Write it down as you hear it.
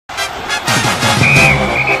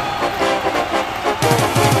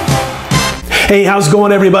Hey, how's it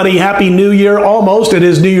going, everybody? Happy New Year. Almost. It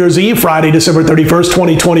is New Year's Eve, Friday, December 31st,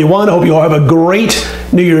 2021. Hope you all have a great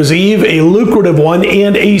New Year's Eve, a lucrative one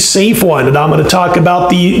and a safe one. And I'm going to talk about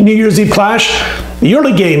the New Year's Eve clash, the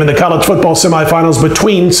early game in the college football semifinals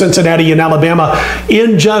between Cincinnati and Alabama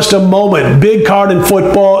in just a moment. Big card in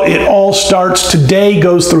football. It all starts today,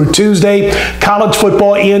 goes through Tuesday. College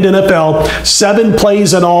football and NFL. 7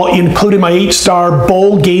 plays in all, including my 8-star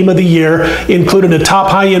bowl game of the year, including a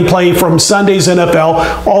top high-end play from Sunday's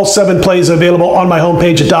NFL. All 7 plays available on my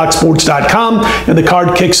homepage at DocSports.com, and the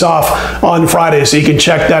card kicks off on Friday, so you can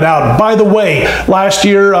check that out. By the way, last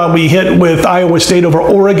year we hit with Iowa State over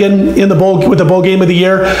Oregon in the bowl with the bowl game of the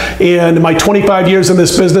year, and in my 25 years in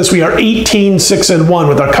this business, we are 18-6-1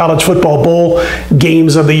 with our college football bowl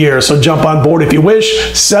games of the year. So jump on board if you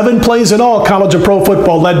wish. 7 plays in all, college and pro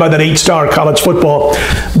football, led by that 8-star college football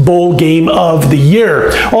bowl game of the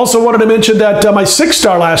year. Also wanted to mention that my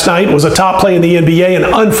 6-star last night was a top play in the NBA, and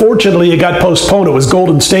unfortunately it got postponed. It was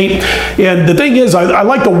Golden State, and the thing is, I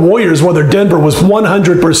like the Warriors whether Denver was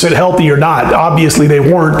 100% healthy or not. Obviously they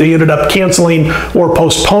weren't. They ended up canceling or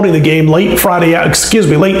postponing the game late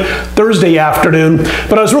Thursday afternoon,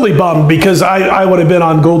 but I was really bummed because I would have been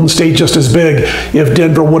on Golden State just as big if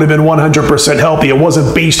Denver would have been 100% healthy. It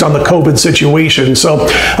wasn't based on the COVID situation. So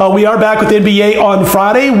we are back with the NBA on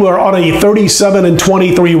Friday. We're on a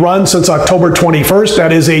 37-23 run since October 21st.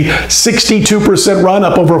 That is a 62% run,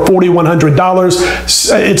 up over $4,100.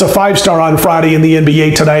 It's a 5-star on Friday in the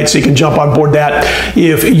NBA tonight, so you can jump on board that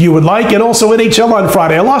if you would like. And also NHL on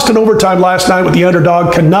Friday. I lost in overtime last night with the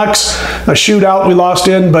underdog Canucks. A shootout we lost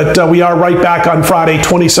in, but we are right back on Friday.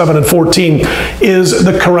 27-14 is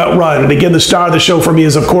the current run. And again, the star of the show for me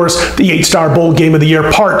is, of course, the 8-star bowl game of the year,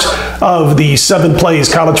 part of the 7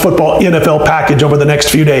 plays college football NFL package over the next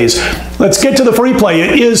few days. Let's get to the free play.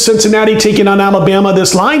 It is Cincinnati taking on Alabama.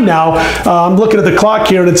 This line now, I'm looking at the clock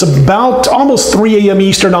here, and it's about almost 3 a.m.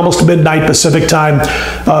 Eastern, almost midnight Pacific time,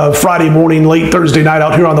 Friday morning, late Thursday night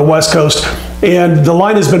out here on the West Coast. And the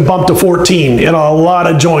line has been bumped to 14 in a lot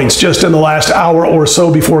of joints just in the last hour or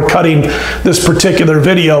so before cutting this particular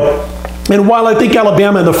video. And while I think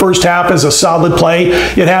Alabama in the first half is a solid play,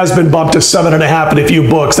 it has been bumped to 7.5 in a few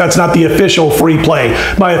books. That's not the official free play.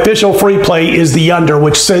 My official free play is the under,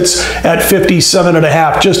 which sits at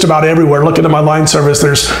 57.5 just about everywhere. Looking at my line service,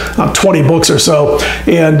 there's 20 books or so.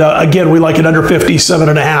 And again, we like it under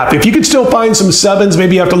 57.5. If you could still find some 7s,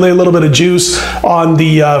 maybe you have to lay a little bit of juice on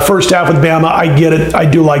the first half with Bama. I get it. I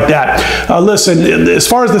do like that. Listen, as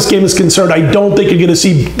far as this game is concerned, I don't think you're going to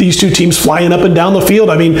see these two teams flying up and down the field.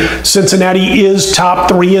 I mean, Cincinnati is top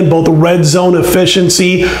 3 in both red zone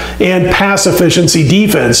efficiency and pass efficiency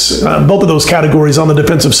defense. Both of those categories on the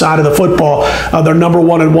defensive side of the football. They're number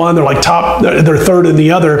 1 in one. They're like they're third in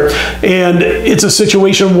the other. And it's a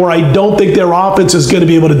situation where I don't think their offense is going to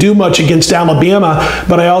be able to do much against Alabama,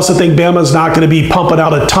 but I also think Bama's not going to be pumping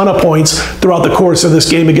out a ton of points throughout the course of this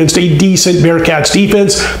game against a decent Bearcats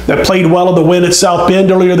defense that played well in the win at South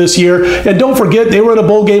Bend earlier this year. And don't forget, they were in a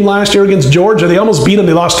bowl game last year against Georgia. They almost beat them.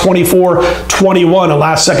 They lost 24-21, a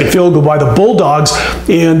last-second field goal by the Bulldogs,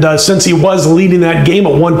 and since he was leading that game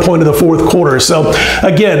at one point in the fourth quarter. So,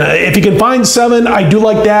 again, if you can find 7, I do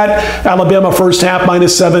like that. Alabama first half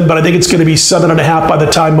 -7, but I think it's going to be 7.5 by the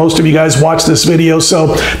time most of you guys watch this video.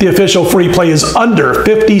 So, the official free play is under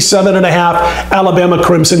 57.5, Alabama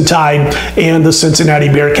Crimson Tide and the Cincinnati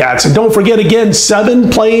Bearcats. And don't forget, again, 7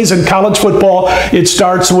 plays in college football. It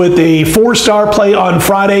starts with a 4-star play on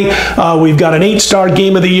Friday. We've got an 8-star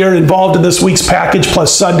game of the year involved in this week's package,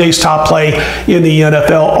 plus Sunday's top play in the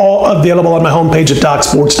NFL, all available on my homepage at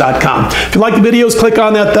DocSports.com. If you like the videos, click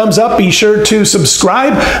on that thumbs up. Be sure to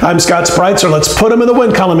subscribe. I'm Scott Spreitzer. Let's put them in the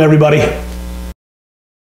win column, everybody.